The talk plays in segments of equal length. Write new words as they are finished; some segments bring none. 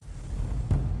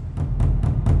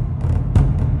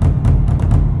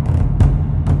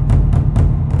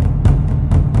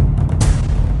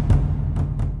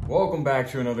back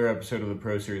to another episode of the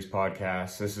Pro Series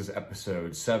podcast. This is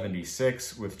episode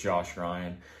 76 with Josh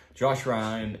Ryan. Josh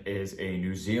Ryan is a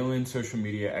New Zealand social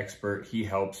media expert. He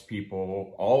helps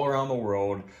people all around the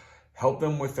world, help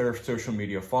them with their social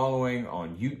media following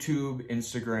on YouTube,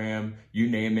 Instagram, you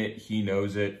name it, he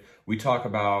knows it. We talk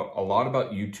about a lot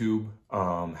about YouTube,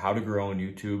 how to grow on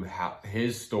YouTube,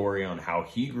 his story on how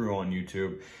he grew on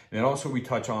YouTube. And then also we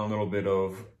touch on a little bit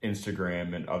of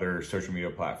Instagram and other social media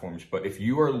platforms. But if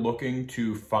you are looking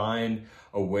to find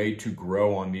a way to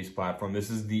grow on these platforms, this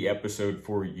is the episode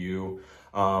for you.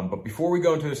 But before we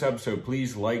go into this episode,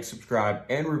 please like, subscribe,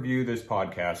 and review this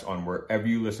podcast on wherever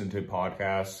you listen to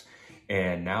podcasts.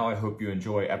 And now I hope you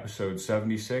enjoy episode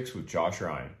 76 with Josh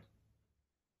Ryan.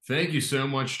 Thank you so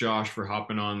much, Josh, for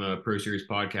hopping on the Pro Series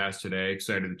podcast today.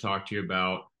 Excited to talk to you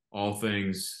about all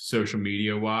things social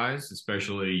media wise,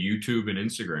 especially YouTube and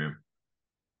Instagram.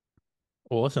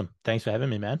 Awesome. Thanks for having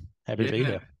me, man. Happy to be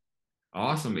here.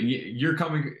 Awesome.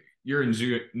 You're in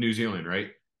New Zealand,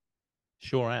 right?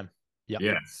 Sure am. Yep.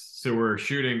 Yes. So we're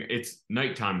shooting, it's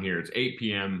nighttime here. It's 8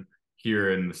 p.m.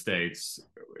 here in the States.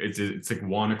 It's like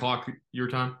 1 o'clock your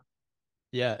time?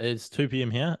 Yeah, it's 2 p.m.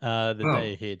 here,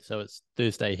 day ahead. So it's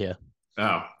Thursday here.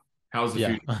 Oh, how's the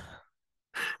food?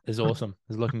 It's awesome.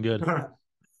 It's looking good.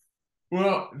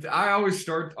 Well, I always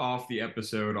start off the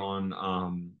episode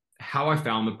on how I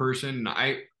found the person.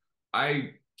 I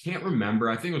can't remember.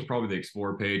 I think it was probably the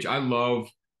Explore page. I love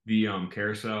the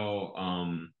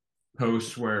carousel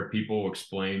posts where people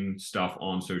explain stuff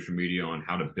on social media on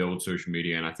how to build social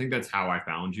media. And I think that's how I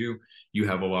found you. You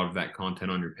have a lot of that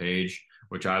content on your page,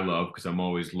 which I love because I'm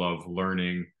always love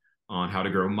learning on how to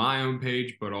grow my own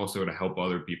page, but also to help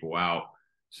other people out.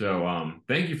 So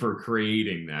thank you for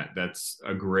creating that. That's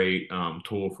a great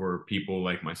tool for people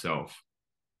like myself.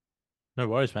 No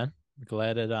worries, man.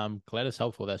 Glad it's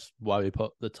helpful. That's why we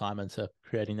put the time into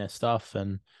creating that stuff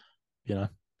and,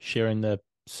 sharing the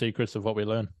secrets of what we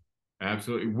learn.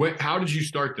 Absolutely. How did you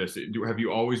start this? Have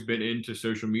you always been into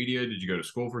social media? Did you go to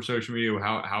school for social media?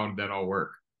 How did that all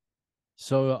work?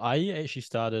 So I actually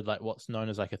started like what's known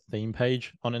as like a theme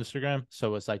page on Instagram.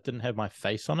 So it's like didn't have my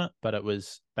face on it, but it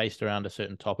was based around a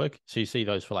certain topic. So you see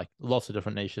those for like lots of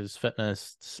different niches: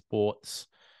 fitness, sports,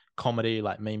 comedy,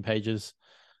 like meme pages.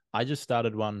 I just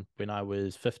started one when I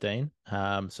was 15,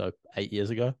 so 8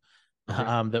 years ago.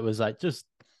 Okay. That was like just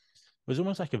was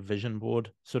almost like a vision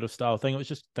board sort of style thing. It was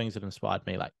just things that inspired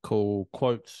me, like cool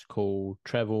quotes, cool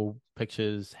travel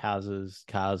pictures, houses,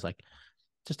 cars, like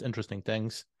just interesting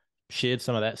things. Shared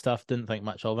some of that stuff, didn't think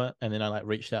much of it. And then I like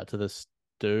reached out to this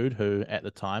dude who at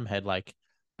the time had like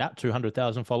about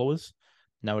 200,000 followers.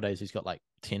 Nowadays he's got like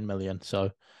 10 million.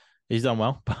 So he's done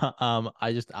well. But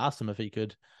I just asked him if he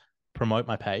could promote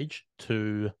my page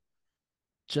to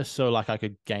just so like I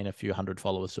could gain a few hundred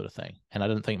followers sort of thing. And I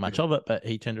didn't think much of it, but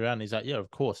he turned around and he's like, yeah,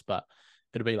 of course, but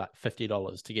it'll be like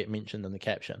 $50 to get mentioned in the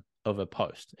caption of a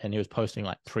post. And he was posting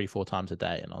like 3-4 times a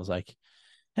day. And I was like,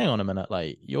 hang on a minute,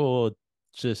 like you're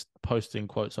just posting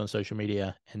quotes on social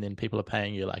media and then people are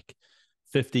paying you like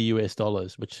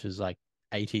 $50, which is like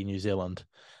 80 New Zealand,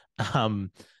 to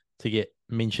get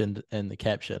mentioned in the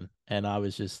caption. And I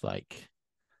was just like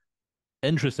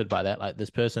interested by that. Like this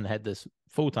person had this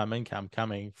full-time income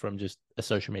coming from just a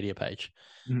social media page.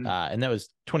 Mm-hmm. And that was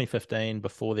 2015,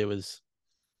 before there was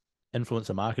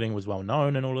influencer marketing was well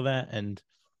known and all of that. And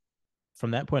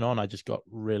from that point on, I just got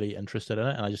really interested in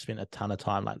it. And I just spent a ton of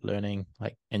time like learning,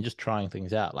 like, and just trying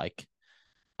things out. Like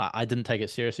I didn't take it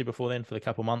seriously before then for a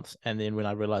couple months. And then when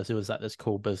I realized there was like this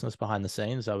cool business behind the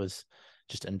scenes, I was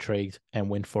just intrigued and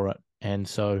went for it. And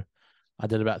so I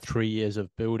did about 3 years of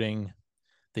building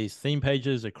these theme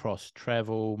pages across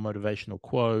travel, motivational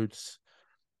quotes,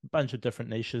 a bunch of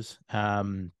different niches,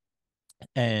 and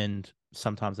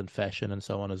sometimes in fashion and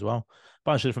so on as well. A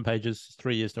bunch of different pages,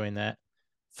 3 years doing that.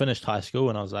 Finished high school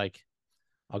and I was like,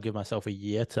 I'll give myself a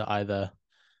year to either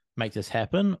make this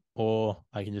happen or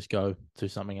I can just go do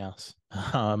something else.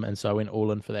 And so I went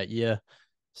all in for that year,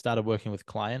 started working with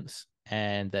clients,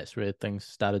 and that's where things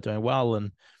started doing well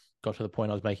and got to the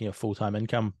point I was making a full-time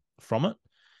income from it.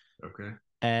 Okay.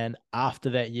 And after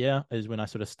that year is when I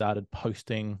sort of started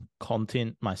posting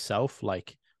content myself,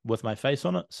 like with my face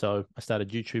on it. So I started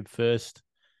YouTube first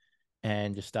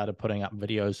and just started putting up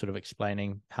videos sort of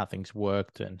explaining how things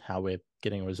worked and how we're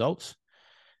getting results.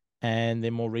 And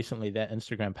then more recently, that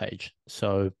Instagram page.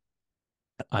 So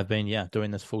I've been, doing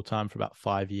this full time for about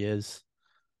 5 years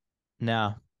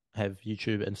now. I have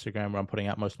YouTube, Instagram, where I'm putting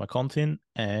out most of my content.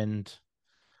 And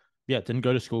didn't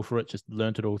go to school for it, just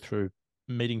learned it all through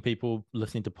meeting people,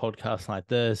 listening to podcasts like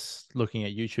this, looking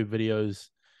at YouTube videos,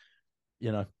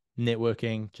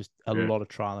 networking, just a lot of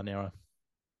trial and error.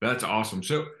 That's awesome.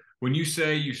 So when you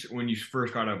say when you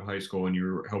first got out of high school and you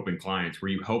were helping clients, were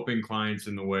you helping clients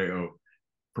in the way of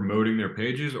promoting their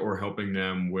pages or helping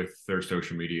them with their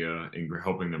social media and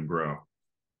helping them grow?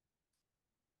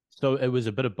 So it was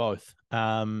a bit of both.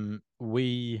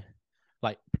 We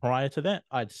like prior to that,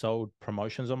 I'd sold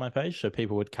promotions on my page. So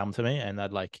people would come to me and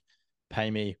they'd like pay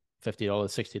me $50,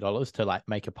 $60 to like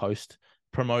make a post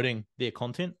promoting their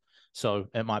content. So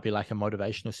it might be like a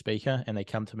motivational speaker and they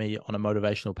come to me on a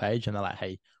motivational page and they're like,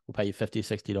 hey, we'll pay you $50,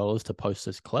 $60 to post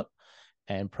this clip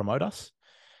and promote us.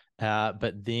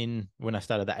 But then when I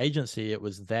started the agency, it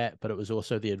was that, but it was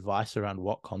also the advice around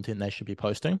what content they should be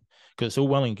posting. Because it's all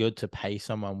well and good to pay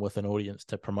someone with an audience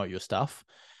to promote your stuff.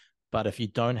 But if you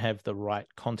don't have the right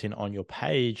content on your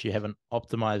page, you haven't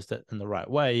optimized it in the right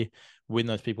way, when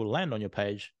those people land on your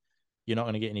page, you're not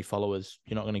going to get any followers.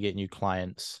 You're not going to get new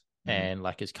clients. And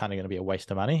like, it's kind of going to be a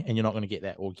waste of money and you're not going to get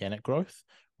that organic growth.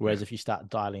 Whereas if you start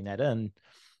dialing that in,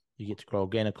 you get to grow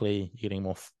organically, you're getting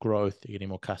more growth, you're getting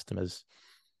more customers,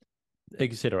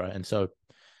 etc. And so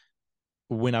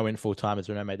when I went full time is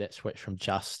when I made that switch from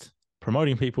just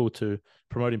promoting people to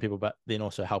promoting people, but then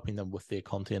also helping them with their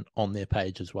content on their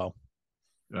page as well.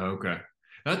 Okay.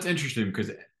 That's interesting because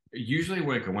usually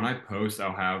like when I post,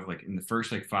 I'll have like in the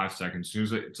first like 5 seconds, as soon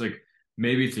as it's like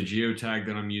maybe it's a geotag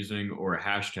that I'm using or a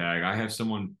hashtag, I have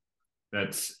someone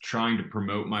that's trying to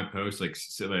promote my post, like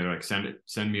so they like send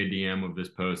me a DM of this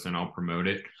post and I'll promote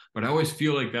it. But I always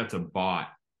feel like that's a bot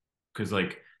because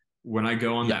like when I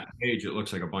go on that page, it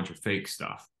looks like a bunch of fake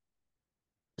stuff.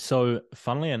 So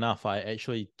funnily enough, I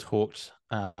actually talked.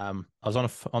 I was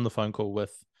on the phone call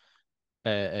with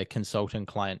a consulting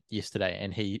client yesterday,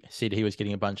 and he said he was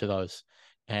getting a bunch of those.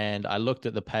 And I looked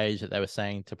at the page that they were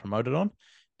saying to promote it on,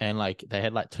 and like they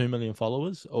had like 2 million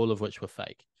followers, all of which were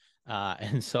fake.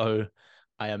 And so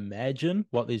I imagine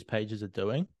what these pages are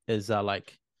doing is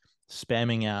like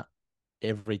spamming out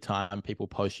every time people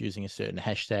post using a certain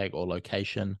hashtag or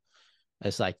location.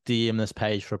 It's like DM this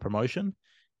page for a promotion,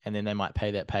 and then they might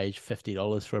pay that page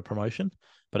 $50 for a promotion,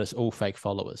 but it's all fake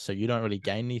followers. So you don't really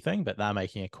gain anything, but they're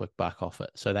making a quick buck off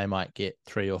it. So they might get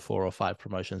 3 or 4 or 5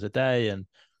 promotions a day, and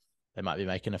they might be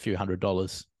making a few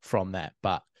 $100s from that,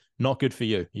 but not good for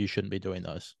you. You shouldn't be doing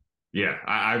those. Yeah,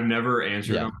 I've never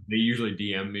answered them. They usually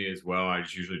DM me as well. I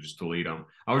just usually just delete them.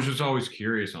 I was just always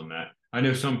curious on that. I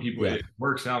know some people, it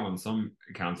works out on some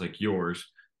accounts like yours.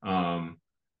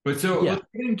 But so let's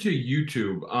get into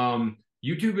YouTube.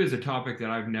 YouTube is a topic that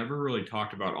I've never really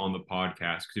talked about on the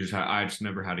podcast because I just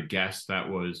never had a guest that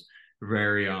was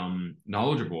very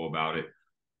knowledgeable about it.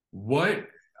 What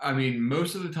I mean,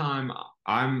 most of the time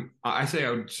I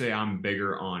would say I'm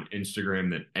bigger on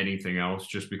Instagram than anything else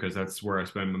just because that's where I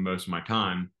spend the most of my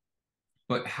time.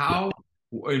 But how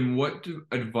and what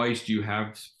advice do you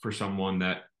have for someone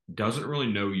that doesn't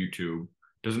really know YouTube,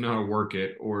 doesn't know how to work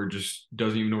it, or just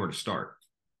doesn't even know where to start?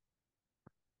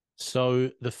 So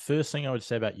the first thing I would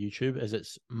say about YouTube is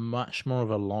it's much more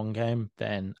of a long game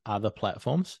than other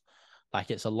platforms. Like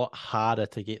it's a lot harder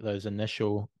to get those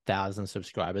initial 1,000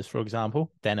 subscribers, for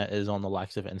example, than it is on the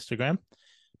likes of Instagram.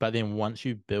 But then once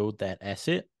you build that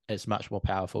asset, it's much more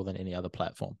powerful than any other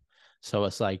platform. So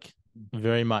it's like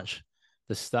very much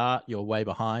the start, you're way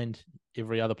behind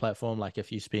every other platform. Like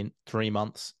if you spent 3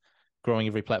 months growing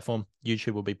every platform,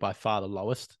 YouTube will be by far the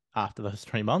lowest after those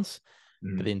 3 months.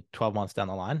 But then 12 months down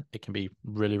the line, it can be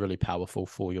really, really powerful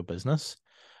for your business.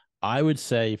 I would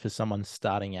say for someone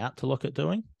starting out to look at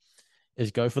doing is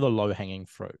go for the low hanging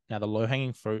fruit. Now, the low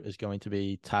hanging fruit is going to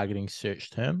be targeting search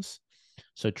terms.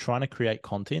 So trying to create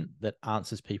content that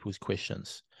answers people's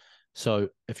questions. So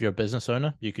if you're a business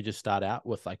owner, you could just start out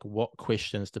with like, what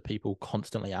questions do people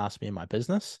constantly ask me in my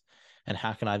business? And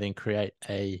how can I then create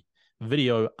a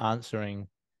video answering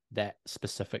that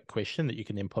specific question that you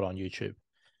can then put on YouTube?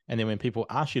 And then when people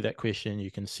ask you that question,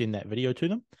 you can send that video to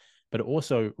them. But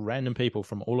also random people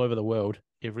from all over the world,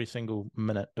 every single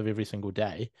minute of every single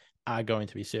day, are going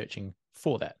to be searching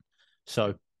for that.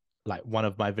 So like one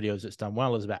of my videos that's done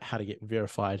well is about how to get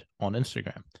verified on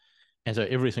Instagram. And so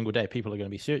every single day, people are going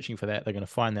to be searching for that. They're going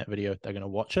to find that video. They're going to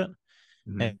watch it.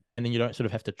 And then you don't sort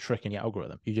of have to trick any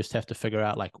algorithm. You just have to figure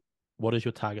out like, what is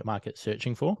your target market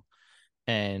searching for,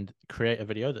 and create a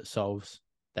video that solves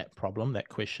that problem, that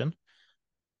question,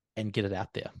 and get it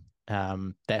out there.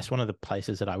 That's one of the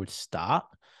places that I would start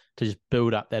to just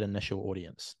build up that initial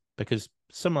audience, because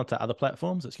similar to other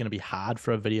platforms, it's going to be hard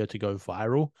for a video to go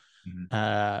viral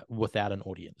without an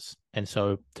audience. And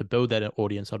so to build that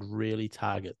audience, I'd really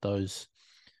target those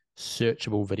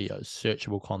searchable videos,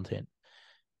 searchable content.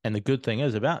 And the good thing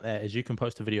is about that is you can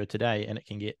post a video today and it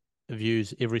can get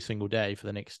views every single day for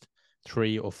the next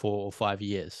 3 or 4 or 5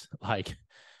 years. Like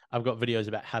I've got videos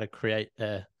about how to create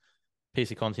a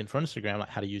piece of content for Instagram, like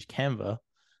how to use Canva,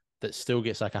 that still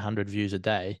gets like 100 views a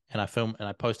day. And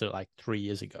I posted it like 3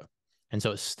 years ago. And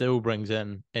so it still brings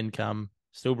in income,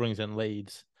 still brings in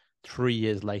leads 3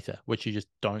 years later, which you just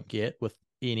don't get with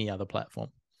any other platform.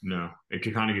 No, it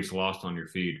kind of gets lost on your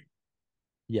feed.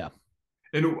 Yeah.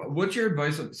 And what's your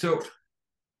advice on, so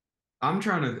I'm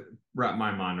trying to wrap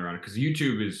my mind around it because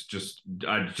YouTube is just,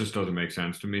 it just doesn't make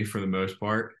sense to me for the most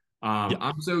part. Yeah.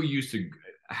 I'm so used to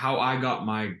how I got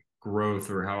my growth,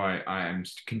 or how I am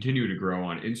continue to grow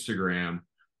on Instagram,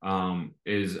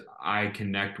 is I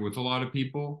connect with a lot of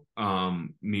people,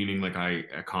 meaning like I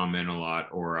comment a lot,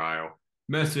 or I'll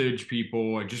message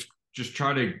people. I just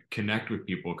try to connect with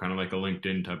people, kind of like a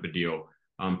LinkedIn type of deal,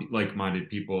 like-minded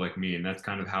people like me, and that's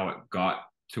kind of how it got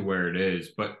to where it is.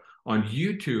 But on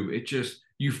YouTube, it just,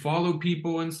 you follow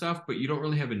people and stuff, but you don't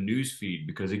really have a news feed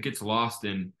because it gets lost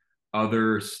in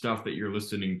other stuff that you're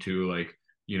listening to, like,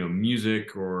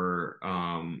 music, or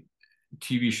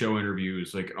TV show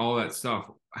interviews, like all that stuff.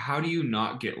 How do you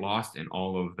not get lost in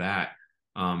all of that?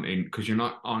 And because you're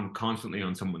not on constantly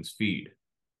on someone's feed.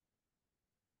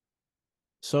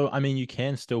 So, I mean, you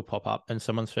can still pop up in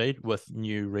someone's feed with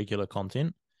new regular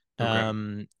content.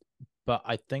 Okay. But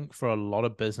I think for a lot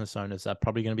of business owners, they're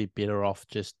probably going to be better off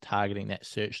just targeting that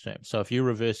search term. So if you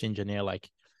reverse engineer like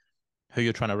who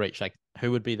you're trying to reach, like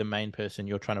who would be the main person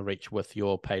you're trying to reach with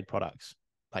your paid products,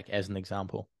 like as an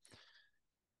example,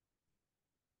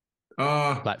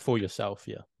 Uh, like for yourself,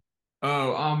 yeah.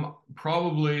 oh,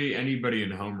 probably anybody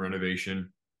in home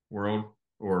renovation world,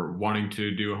 or wanting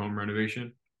to do a home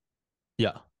renovation.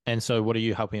 Yeah. And so what are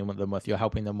you helping them with? You're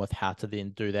helping them with how to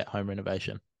then do that home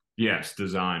renovation. Yes,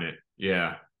 design it.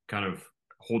 Yeah, kind of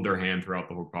hold their hand throughout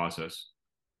the whole process.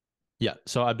 Yeah.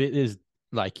 So I bet there's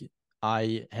like,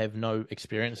 I have no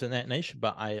experience in that niche,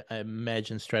 but I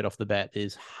imagine straight off the bat,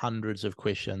 there's hundreds of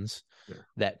questions Yeah.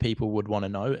 that people would want to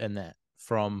know, and that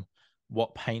from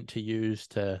what paint to use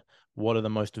to what are the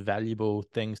most valuable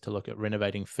things to look at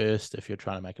renovating first if you're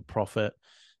trying to make a profit,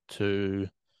 to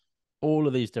all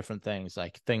of these different things,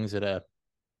 like things that are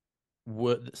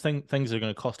things that are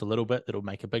going to cost a little bit that'll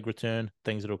make a big return,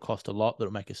 things that'll cost a lot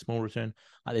that'll make a small return.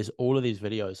 Like there's all of these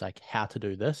videos like how to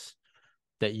do this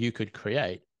that you could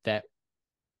create that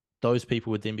those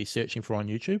people would then be searching for on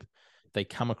YouTube. They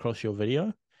come across your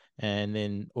video, and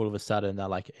then all of a sudden they're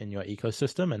like in your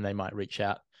ecosystem, and they might reach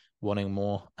out wanting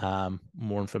more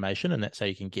information, and that's how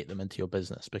you can get them into your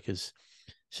business, because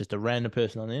it's just a random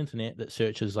person on the internet that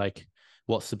searches like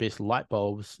what's the best light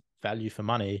bulbs value for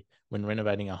money when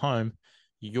renovating a home.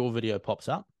 Your video pops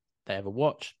up, they have a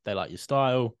watch, they like your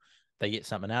style, they get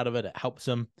something out of it, it helps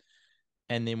them.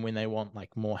 And then when they want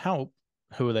like more help,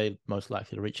 who are they most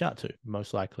likely to reach out to?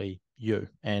 Most likely you.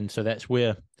 And so that's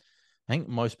where I think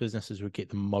most businesses would get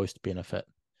the most benefit.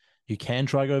 You can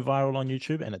try go viral on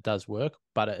YouTube, and it does work,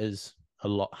 but it is a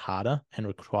lot harder and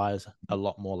requires a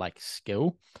lot more like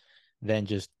skill than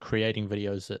just creating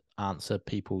videos that answer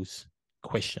people's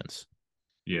questions.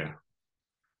 Yeah.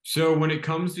 So when it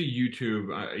comes to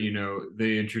YouTube,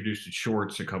 they introduced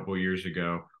Shorts a couple of years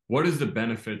ago. What is the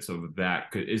benefits of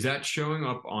that? Is that showing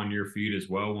up on your feed as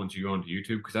well once you go onto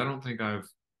YouTube? Because I don't think I've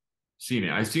seen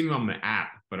it. I've seen it on the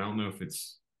app, but I don't know if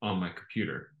it's on my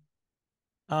computer.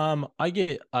 I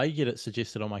get it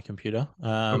suggested on my computer.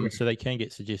 Okay. So they can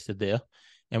get suggested there.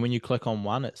 And when you click on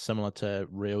one, it's similar to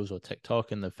Reels or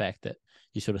TikTok in the fact that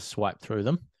you sort of swipe through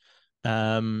them.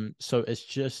 So it's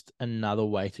just another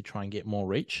way to try and get more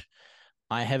reach.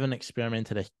 I haven't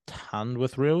experimented a ton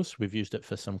with Reels. We've used it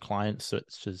for some clients, so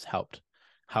it's just help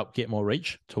get more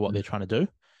reach to what they're trying to do.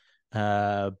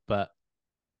 But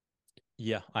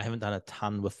yeah, I haven't done a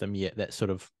ton with them yet. That's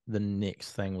sort of the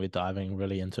next thing we're diving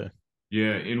really into.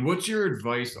 Yeah, and what's your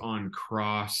advice on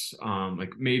cross?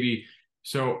 Like maybe,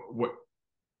 so what,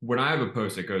 when I have a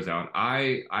post that goes out,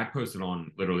 I post it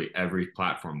on literally every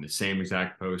platform, the same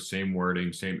exact post, same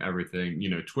wording, same everything.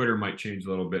 Twitter might change a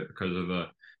little bit because of the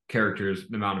characters,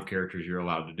 the amount of characters you're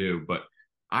allowed to do, but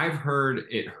I've heard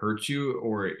it hurts you,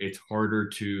 or it's harder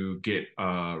to get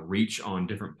reach on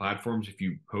different platforms if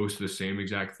you post the same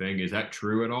exact thing. Is that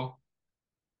true at all?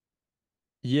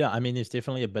 Yeah, I mean, there's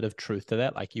definitely a bit of truth to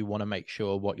that. Like, you want to make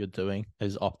sure what you're doing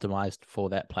is optimized for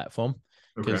that platform,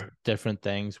 Okay. because different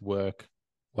things work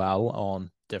well on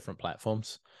different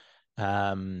platforms.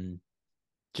 Um,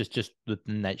 just the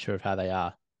nature of how they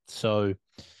are. So,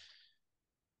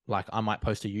 like, I might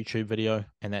post a YouTube video,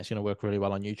 and that's going to work really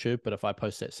well on YouTube. But if I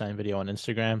post that same video on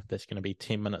Instagram, that's going to be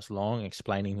 10 minutes long,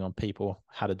 explaining on people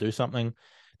how to do something,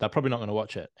 they're probably not going to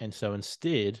watch it. And so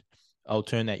instead, I'll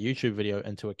turn that YouTube video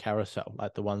into a carousel,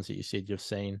 like the ones that you said you've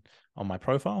seen on my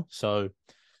profile. So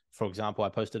for example, I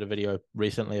posted a video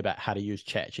recently about how to use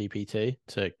ChatGPT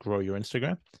to grow your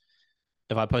Instagram.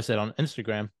 If I posted on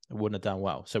Instagram, it wouldn't have done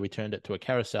well. So we turned it to a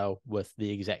carousel with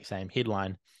the exact same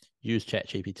headline: use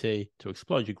ChatGPT to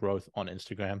explode your growth on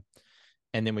Instagram.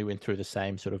 And then we went through the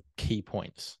same sort of key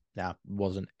points. Now, it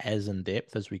wasn't as in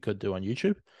depth as we could do on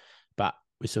YouTube, but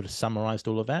we sort of summarized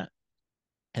all of that.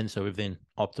 And so we've then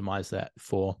optimized that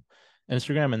for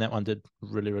Instagram, and that one did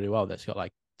really, really well. That's got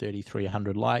like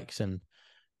 3,300 likes and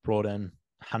brought in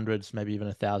hundreds, maybe even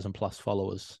 1,000 plus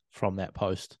followers from that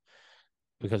post,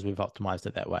 because we've optimized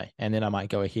it that way. And then I might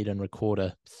go ahead and record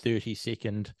a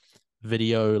 30-second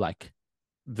video like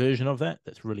version of that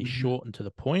that's really short and to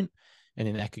the point, and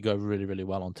then that could go really, really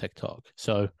well on TikTok.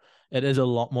 So it is a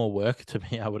lot more work to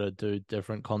be able to do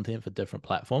different content for different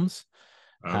platforms.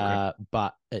 Okay.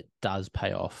 But it does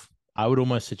pay off. I would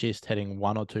almost suggest hitting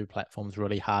 1 or 2 platforms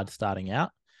really hard starting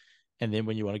out. And then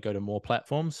when you want to go to more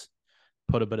platforms,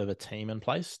 put a bit of a team in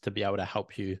place to be able to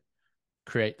help you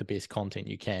create the best content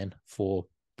you can for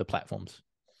the platforms.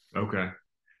 Okay.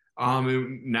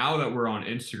 Now that we're on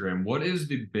Instagram, what is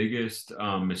the biggest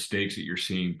mistakes that you're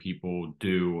seeing people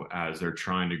do as they're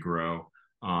trying to grow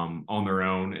on their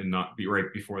own and not be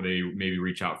right before they maybe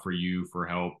reach out for you for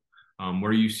help? What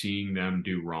are you seeing them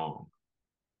do wrong?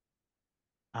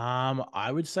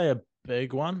 I would say a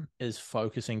big one is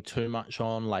focusing too much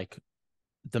on like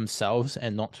themselves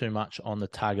and not too much on the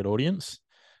target audience.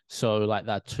 So like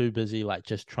they're too busy like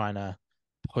just trying to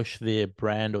push their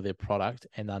brand or their product,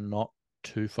 and they're not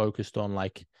too focused on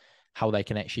like how they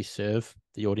can actually serve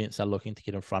the audience they're looking to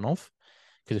get in front of.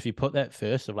 Because if you put that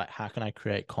first of like, how can I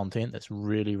create content that's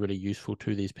really, really useful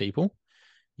to these people,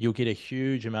 you'll get a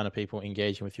huge amount of people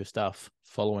engaging with your stuff,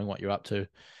 following what you're up to,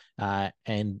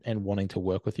 and wanting to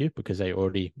work with you because they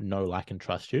already know, like, and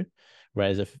trust you.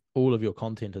 Whereas if all of your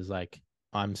content is like,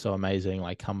 I'm so amazing,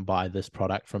 like come buy this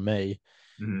product from me,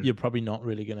 you're probably not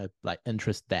really going to like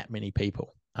interest that many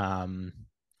people. And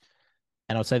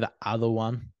I would say the other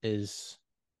one is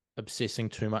obsessing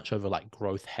too much over like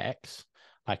growth hacks.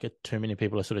 Like too many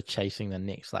people are sort of chasing the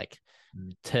next like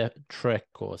trick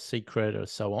or secret or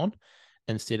so on,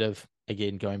 instead of,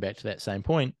 again, going back to that same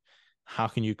point, how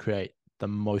can you create the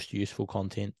most useful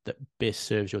content that best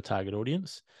serves your target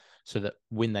audience so that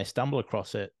when they stumble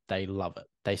across it, they love it.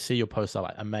 They see your post, are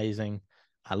like, amazing,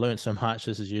 I learned so much,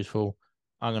 this is useful,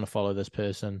 I'm going to follow this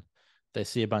person. They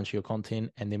see a bunch of your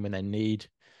content, and then when they need,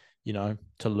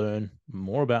 to learn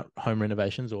more about home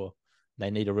renovations, or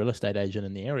they need a real estate agent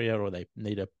in the area, or they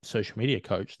need a social media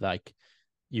coach, like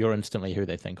you're instantly who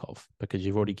they think of because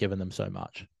you've already given them so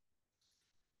much.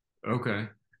 Okay.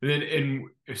 And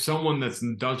if someone that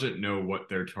doesn't know what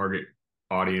their target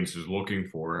audience is looking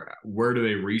for, where do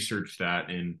they research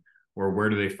that, or where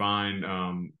do they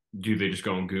find, do they just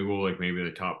go on Google, like maybe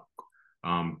the top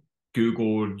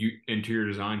Google interior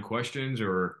design questions,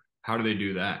 or how do they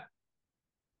do that?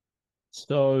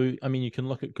 So, I mean, you can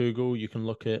look at Google, you can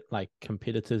look at like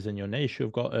competitors in your niche who've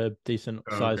got a decent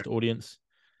Okay. sized audience.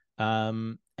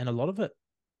 And a lot of it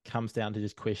comes down to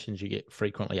just questions you get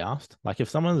frequently asked. Like if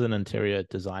someone's an interior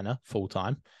designer full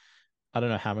time, I don't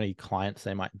know how many clients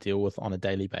they might deal with on a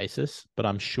daily basis, but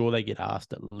I'm sure they get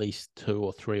asked at least 2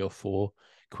 or 3 or 4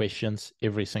 questions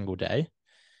every single day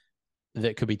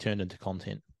that could be turned into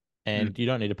content. And you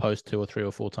don't need to post 2 or 3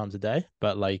 or 4 times a day,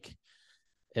 but like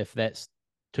if that's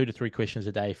 2 to 3 questions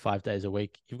a day, 5 days a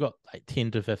week, you've got like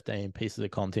 10 to 15 pieces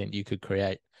of content you could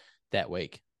create that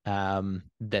week.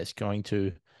 That's going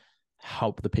to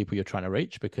help the people you're trying to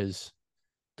reach, because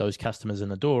those customers in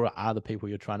the door are the people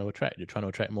you're trying to attract. You're trying to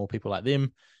attract more people like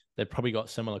them. They've probably got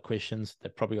similar questions.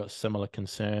 They've probably got similar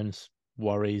concerns,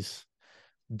 worries,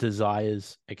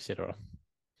 desires, etc.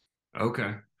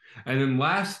 Okay. And then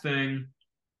last thing,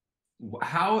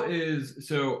 how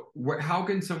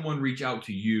can someone reach out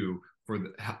to you for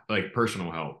like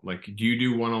personal help? Like, do you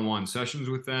do one-on-one sessions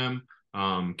with them?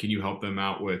 Can you help them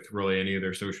out with really any of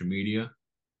their social media?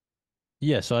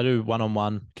 Yeah, so I do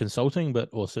one-on-one consulting, but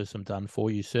also some done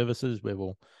for you services where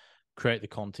we'll create the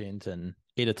content and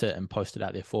edit it and post it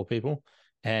out there for people.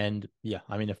 And yeah,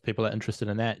 I mean, if people are interested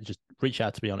in that, just reach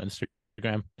out to me on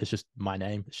Instagram. It's just my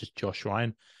name. It's just Josh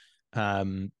Ryan.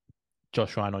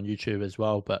 Josh Ryan on YouTube as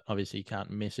well, but obviously you can't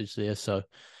message there. So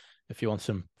if you want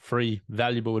some free,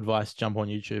 valuable advice, jump on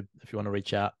YouTube. If you want to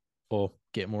reach out or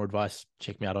get more advice,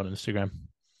 check me out on Instagram.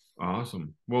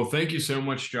 Awesome. Well, thank you so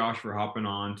much, Josh, for hopping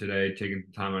on today, taking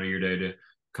the time out of your day to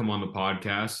come on the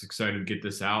podcast. Excited to get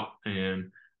this out,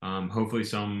 and hopefully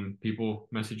some people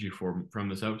message you from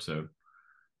this episode.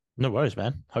 No worries,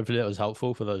 man. Hopefully that was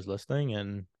helpful for those listening.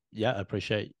 And yeah, I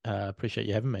appreciate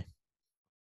you having me.